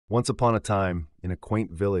Once upon a time, in a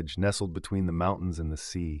quaint village nestled between the mountains and the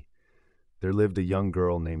sea, there lived a young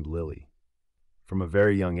girl named Lily. From a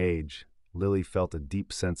very young age, Lily felt a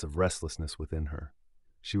deep sense of restlessness within her.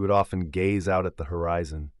 She would often gaze out at the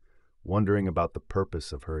horizon, wondering about the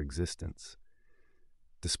purpose of her existence.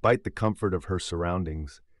 Despite the comfort of her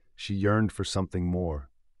surroundings, she yearned for something more,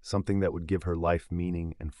 something that would give her life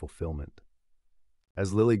meaning and fulfillment.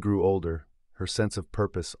 As Lily grew older, her sense of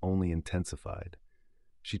purpose only intensified.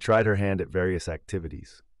 She tried her hand at various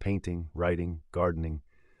activities, painting, writing, gardening,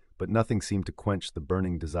 but nothing seemed to quench the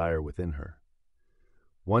burning desire within her.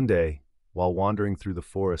 One day, while wandering through the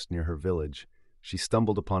forest near her village, she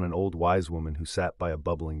stumbled upon an old wise woman who sat by a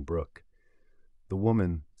bubbling brook. The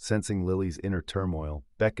woman, sensing Lily's inner turmoil,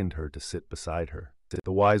 beckoned her to sit beside her.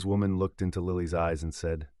 The wise woman looked into Lily's eyes and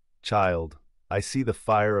said, "Child, I see the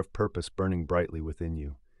fire of purpose burning brightly within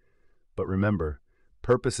you. But remember,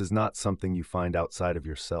 purpose is not something you find outside of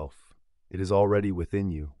yourself. It is already within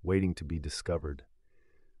you, waiting to be discovered."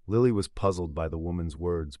 Lily was puzzled by the woman's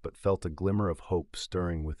words, but felt a glimmer of hope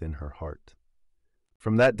stirring within her heart.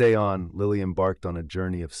 From that day on, Lily embarked on a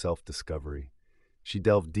journey of self-discovery. She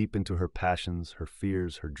delved deep into her passions, her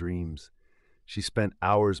fears, her dreams. She spent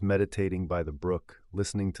hours meditating by the brook,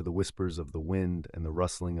 listening to the whispers of the wind and the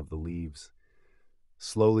rustling of the leaves.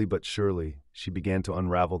 Slowly but surely, she began to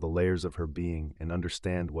unravel the layers of her being and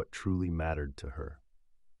understand what truly mattered to her.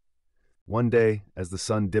 One day, as the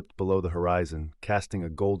sun dipped below the horizon, casting a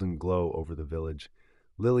golden glow over the village,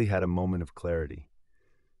 Lily had a moment of clarity.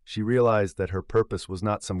 She realized that her purpose was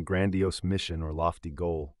not some grandiose mission or lofty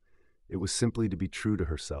goal. It was simply to be true to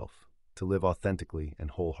herself, to live authentically and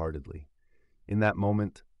wholeheartedly. In that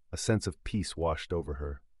moment, a sense of peace washed over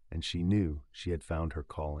her, and she knew she had found her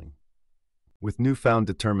calling. With newfound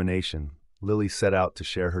determination, Lily set out to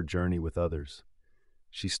share her journey with others.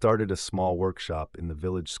 She started a small workshop in the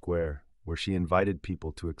village square where she invited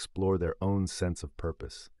people to explore their own sense of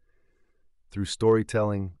purpose. Through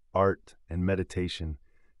storytelling, art, and meditation,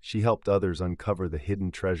 she helped others uncover the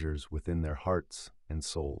hidden treasures within their hearts and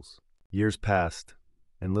souls. Years passed,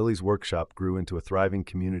 and Lily's workshop grew into a thriving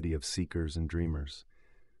community of seekers and dreamers.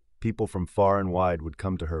 People from far and wide would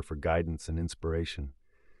come to her for guidance and inspiration.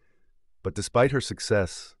 But despite her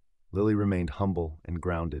success, Lily remained humble and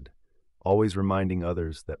grounded, always reminding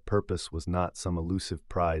others that purpose was not some elusive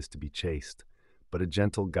prize to be chased, but a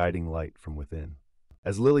gentle guiding light from within.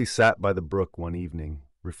 As Lily sat by the brook one evening,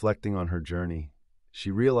 reflecting on her journey,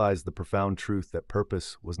 she realized the profound truth that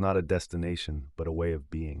purpose was not a destination, but a way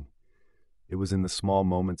of being. It was in the small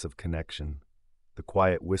moments of connection, the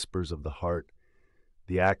quiet whispers of the heart,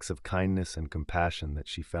 the acts of kindness and compassion that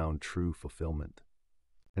she found true fulfillment.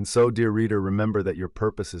 And so, dear reader, remember that your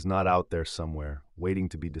purpose is not out there somewhere, waiting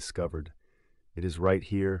to be discovered. It is right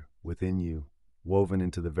here, within you, woven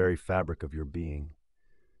into the very fabric of your being.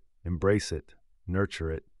 Embrace it, nurture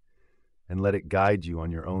it, and let it guide you on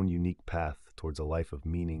your own unique path towards a life of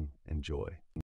meaning and joy.